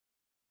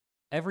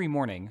Every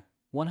morning,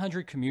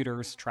 100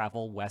 commuters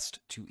travel west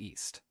to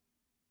east.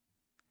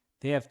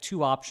 They have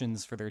two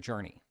options for their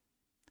journey: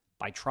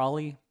 by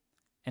trolley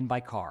and by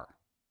car.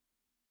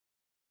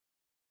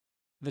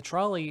 The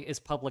trolley is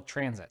public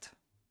transit.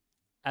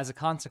 As a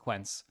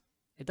consequence,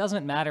 it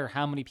doesn't matter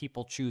how many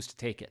people choose to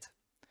take it.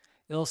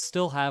 It'll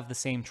still have the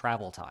same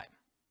travel time.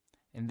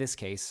 In this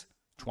case,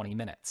 20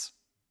 minutes.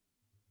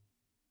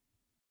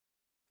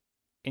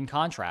 In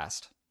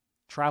contrast,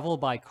 travel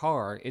by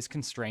car is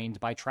constrained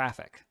by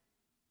traffic.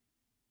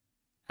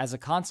 As a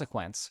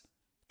consequence,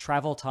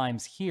 travel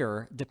times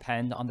here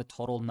depend on the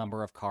total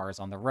number of cars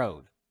on the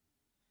road.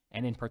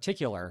 And in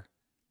particular,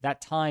 that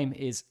time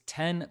is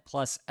 10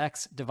 plus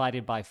x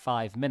divided by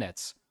 5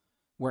 minutes,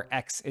 where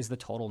x is the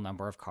total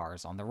number of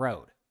cars on the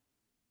road.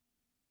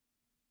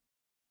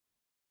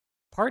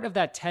 Part of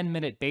that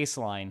 10-minute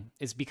baseline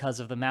is because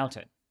of the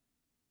mountain.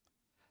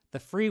 The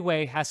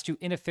freeway has to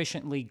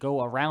inefficiently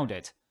go around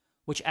it,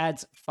 which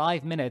adds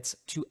 5 minutes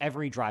to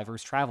every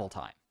driver's travel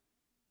time.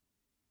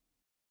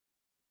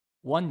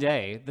 One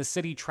day, the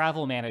city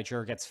travel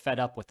manager gets fed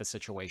up with the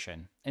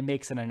situation and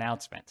makes an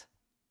announcement.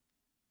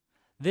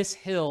 This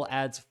hill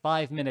adds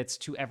 5 minutes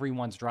to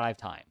everyone's drive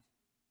time.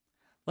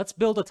 Let's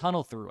build a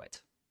tunnel through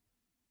it.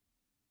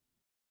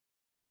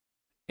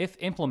 If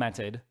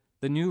implemented,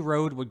 the new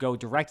road would go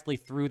directly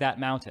through that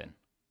mountain,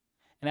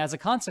 and as a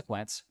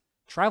consequence,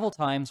 travel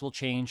times will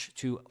change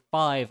to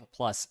 5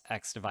 plus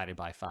x divided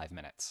by 5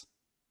 minutes.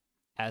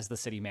 As the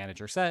city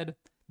manager said,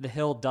 the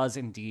hill does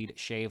indeed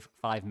shave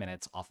 5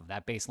 minutes off of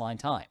that baseline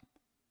time.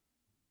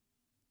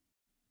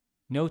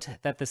 Note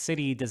that the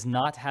city does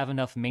not have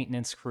enough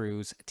maintenance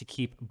crews to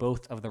keep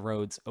both of the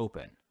roads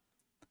open.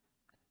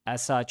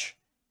 As such,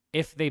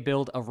 if they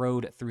build a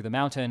road through the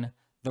mountain,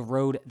 the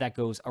road that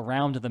goes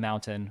around the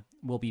mountain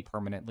will be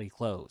permanently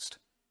closed.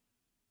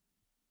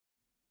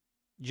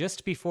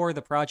 Just before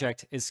the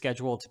project is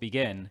scheduled to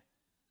begin,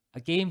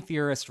 a game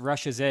theorist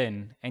rushes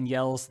in and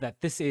yells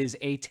that this is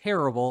a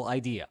terrible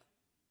idea.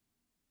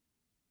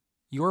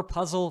 Your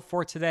puzzle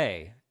for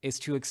today is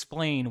to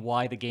explain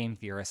why the game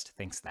theorist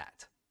thinks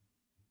that.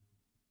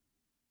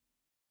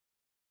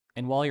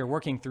 And while you're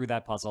working through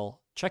that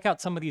puzzle, check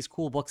out some of these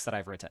cool books that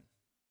I've written.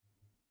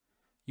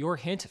 Your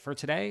hint for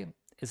today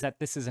is that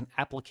this is an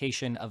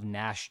application of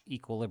Nash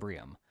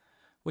equilibrium,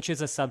 which is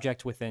a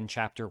subject within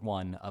Chapter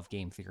 1 of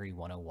Game Theory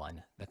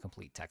 101, the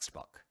complete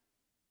textbook.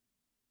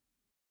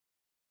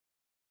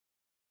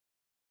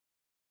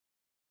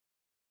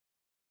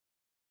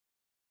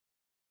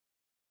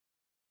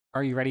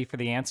 Are you ready for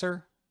the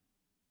answer?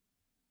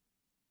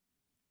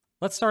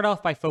 Let's start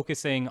off by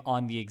focusing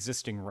on the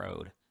existing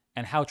road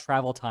and how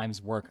travel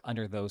times work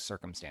under those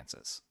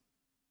circumstances.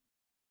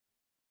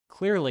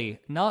 Clearly,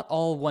 not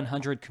all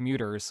 100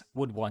 commuters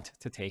would want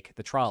to take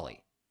the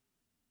trolley.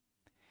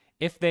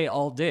 If they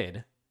all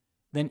did,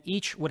 then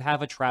each would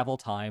have a travel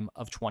time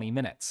of 20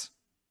 minutes.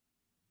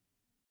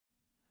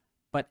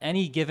 But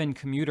any given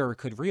commuter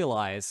could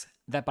realize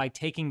that by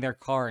taking their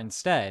car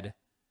instead,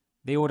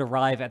 they would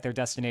arrive at their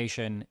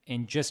destination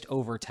in just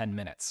over 10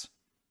 minutes,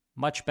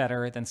 much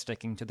better than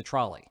sticking to the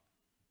trolley.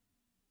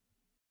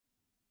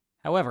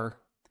 However,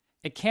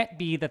 it can't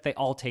be that they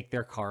all take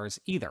their cars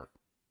either.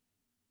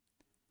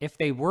 If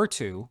they were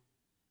to,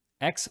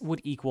 x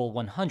would equal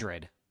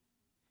 100,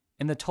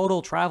 and the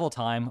total travel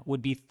time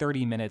would be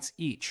 30 minutes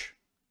each.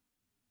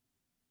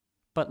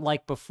 But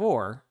like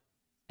before,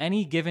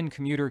 any given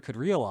commuter could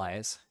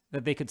realize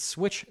that they could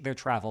switch their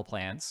travel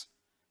plans,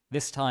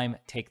 this time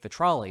take the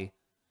trolley,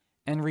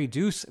 and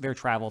reduce their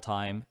travel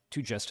time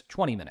to just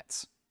 20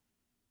 minutes.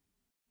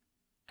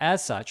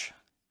 As such,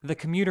 the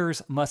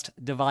commuters must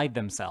divide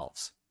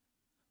themselves,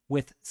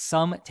 with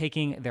some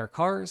taking their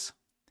cars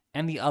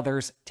and the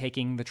others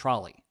taking the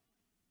trolley.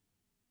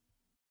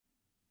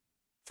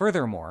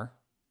 Furthermore,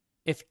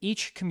 if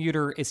each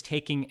commuter is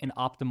taking an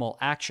optimal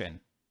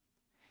action,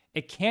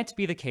 it can't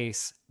be the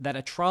case that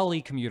a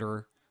trolley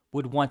commuter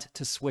would want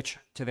to switch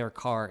to their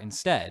car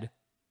instead,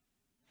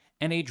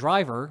 and a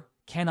driver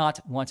cannot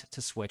want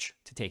to switch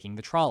to taking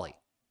the trolley.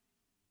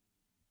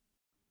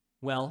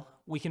 Well,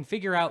 we can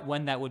figure out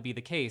when that would be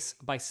the case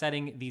by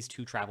setting these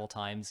two travel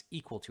times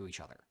equal to each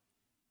other.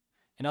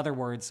 In other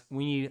words,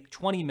 we need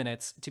 20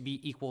 minutes to be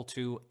equal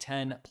to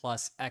 10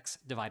 plus x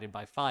divided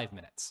by 5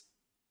 minutes.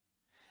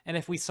 And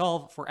if we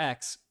solve for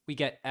x, we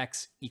get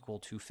x equal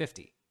to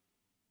 50.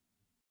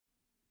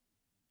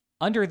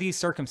 Under these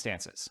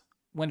circumstances,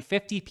 when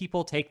 50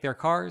 people take their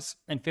cars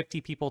and 50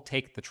 people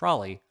take the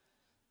trolley,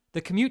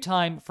 the commute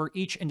time for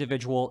each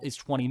individual is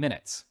 20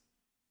 minutes.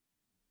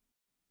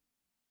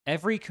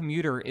 Every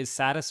commuter is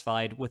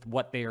satisfied with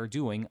what they are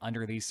doing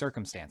under these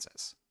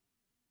circumstances.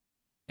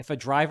 If a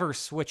driver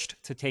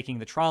switched to taking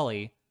the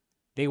trolley,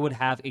 they would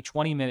have a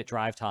 20-minute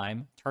drive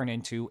time turn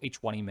into a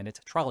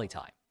 20-minute trolley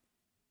time.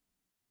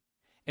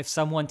 If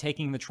someone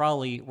taking the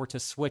trolley were to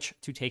switch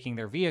to taking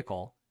their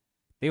vehicle,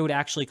 they would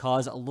actually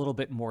cause a little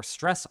bit more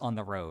stress on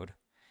the road,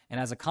 and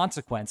as a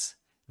consequence,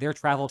 their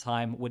travel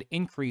time would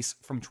increase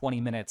from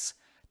 20 minutes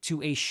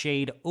to a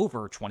shade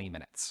over 20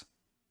 minutes.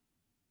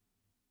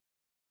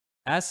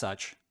 As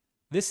such,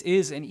 This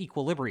is an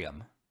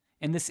equilibrium,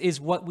 and this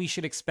is what we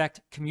should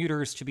expect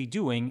commuters to be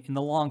doing in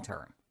the long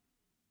term.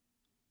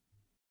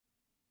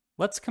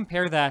 Let's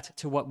compare that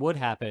to what would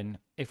happen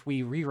if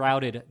we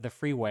rerouted the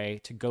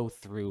freeway to go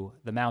through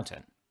the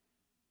mountain.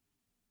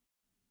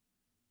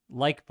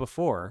 Like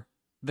before,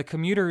 the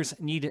commuters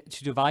need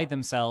to divide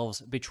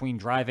themselves between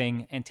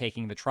driving and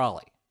taking the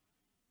trolley.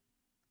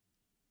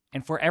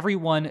 And for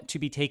everyone to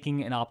be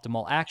taking an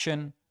optimal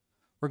action,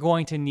 we're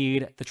going to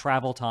need the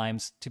travel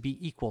times to be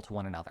equal to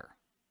one another.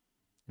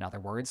 In other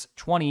words,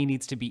 20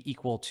 needs to be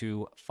equal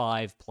to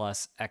 5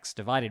 plus x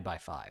divided by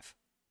 5.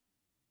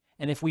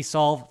 And if we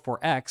solve for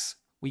x,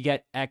 we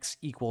get x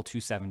equal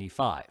to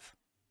 75.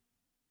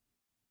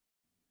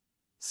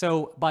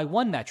 So by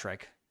one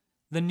metric,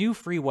 the new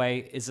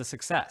freeway is a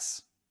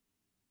success.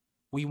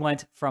 We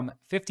went from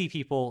 50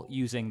 people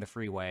using the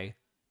freeway,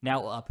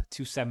 now up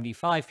to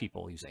 75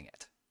 people using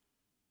it.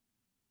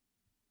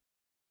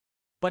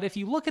 But if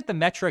you look at the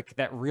metric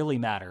that really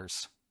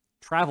matters,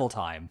 travel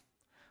time,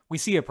 we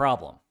see a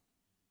problem.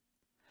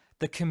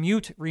 The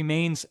commute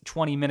remains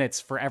 20 minutes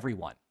for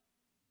everyone.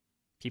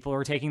 People who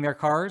are taking their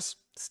cars,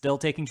 still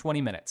taking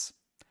 20 minutes.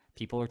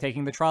 People who are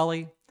taking the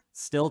trolley,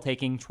 still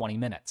taking 20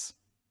 minutes.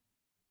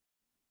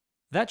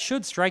 That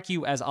should strike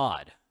you as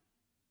odd.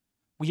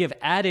 We have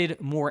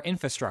added more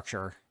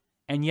infrastructure,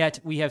 and yet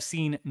we have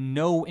seen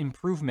no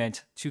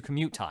improvement to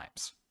commute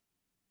times.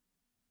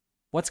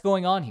 What's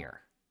going on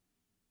here?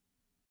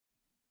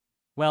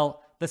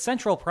 Well, the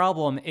central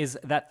problem is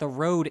that the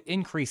road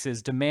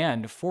increases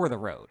demand for the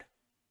road.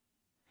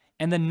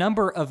 And the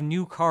number of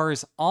new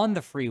cars on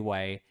the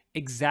freeway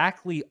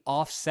exactly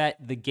offset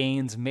the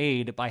gains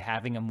made by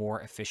having a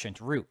more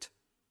efficient route.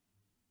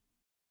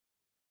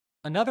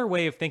 Another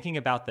way of thinking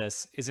about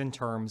this is in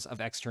terms of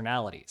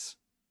externalities.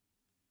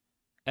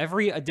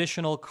 Every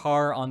additional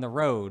car on the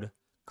road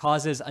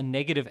causes a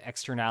negative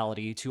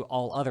externality to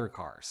all other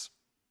cars.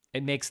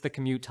 It makes the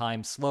commute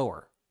time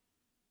slower.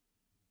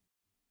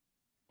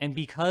 And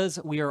because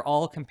we are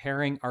all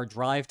comparing our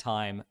drive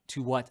time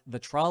to what the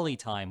trolley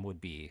time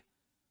would be,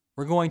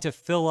 we're going to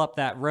fill up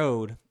that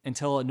road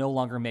until it no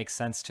longer makes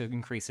sense to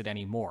increase it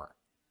anymore.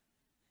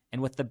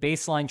 And with the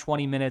baseline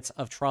 20 minutes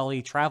of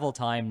trolley travel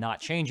time not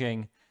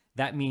changing,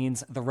 that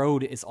means the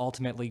road is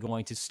ultimately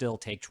going to still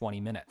take 20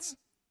 minutes.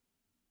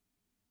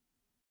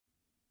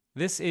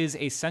 This is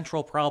a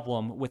central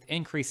problem with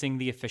increasing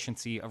the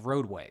efficiency of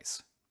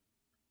roadways.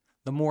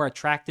 The more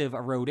attractive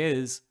a road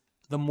is,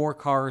 the more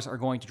cars are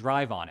going to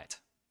drive on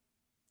it,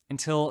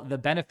 until the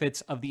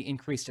benefits of the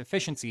increased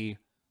efficiency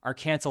are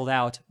canceled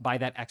out by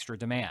that extra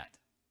demand.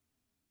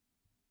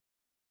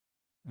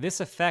 This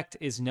effect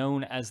is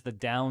known as the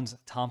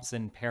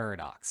Downs-Thompson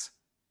paradox.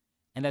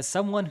 And as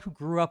someone who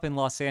grew up in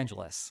Los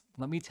Angeles,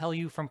 let me tell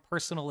you from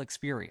personal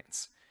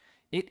experience,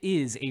 it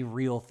is a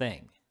real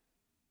thing.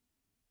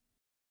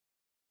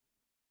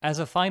 As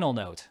a final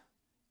note,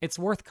 it's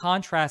worth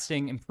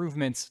contrasting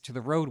improvements to the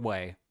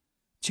roadway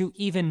to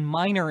even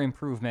minor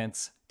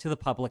improvements to the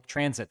public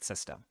transit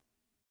system.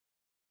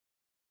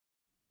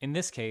 In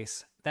this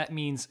case, that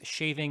means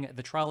shaving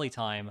the trolley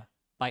time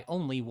by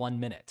only 1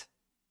 minute.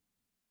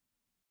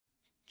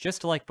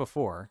 Just like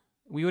before,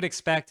 we would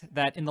expect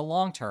that in the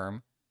long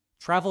term,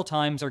 travel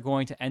times are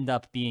going to end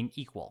up being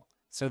equal,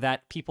 so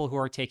that people who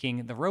are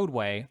taking the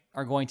roadway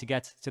are going to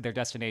get to their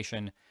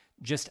destination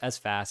just as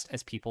fast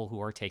as people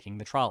who are taking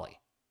the trolley.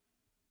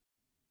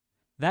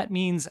 That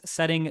means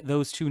setting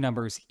those two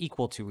numbers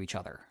equal to each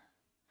other.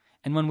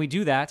 And when we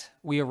do that,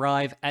 we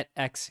arrive at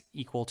x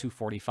equal to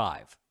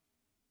 45.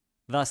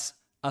 Thus,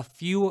 a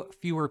few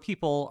fewer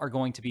people are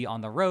going to be on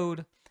the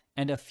road,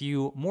 and a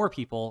few more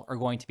people are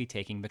going to be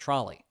taking the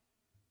trolley.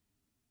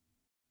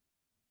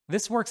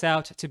 This works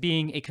out to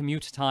being a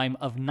commute time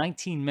of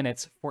 19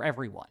 minutes for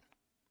everyone.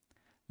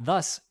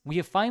 Thus, we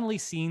have finally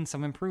seen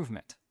some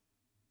improvement.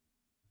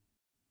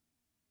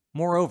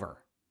 Moreover,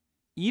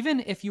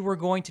 even if you were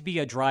going to be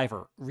a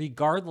driver,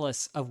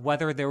 regardless of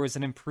whether there was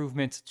an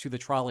improvement to the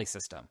trolley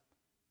system,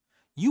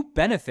 you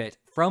benefit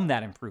from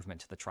that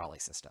improvement to the trolley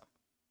system.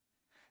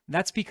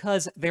 That's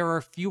because there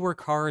are fewer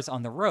cars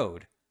on the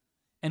road,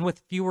 and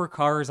with fewer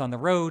cars on the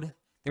road,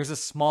 there's a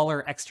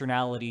smaller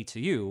externality to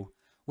you,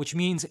 which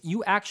means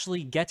you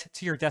actually get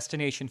to your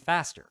destination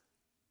faster.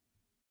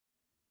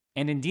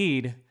 And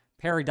indeed,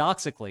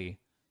 paradoxically,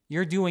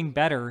 you're doing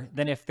better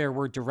than if there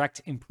were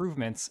direct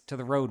improvements to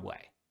the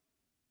roadway.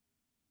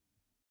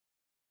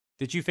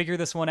 Did you figure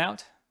this one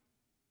out?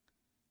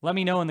 Let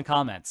me know in the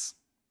comments.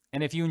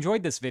 And if you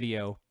enjoyed this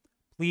video,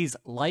 please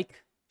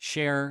like,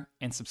 share,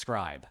 and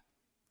subscribe.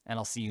 And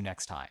I'll see you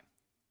next time.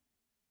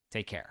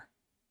 Take care.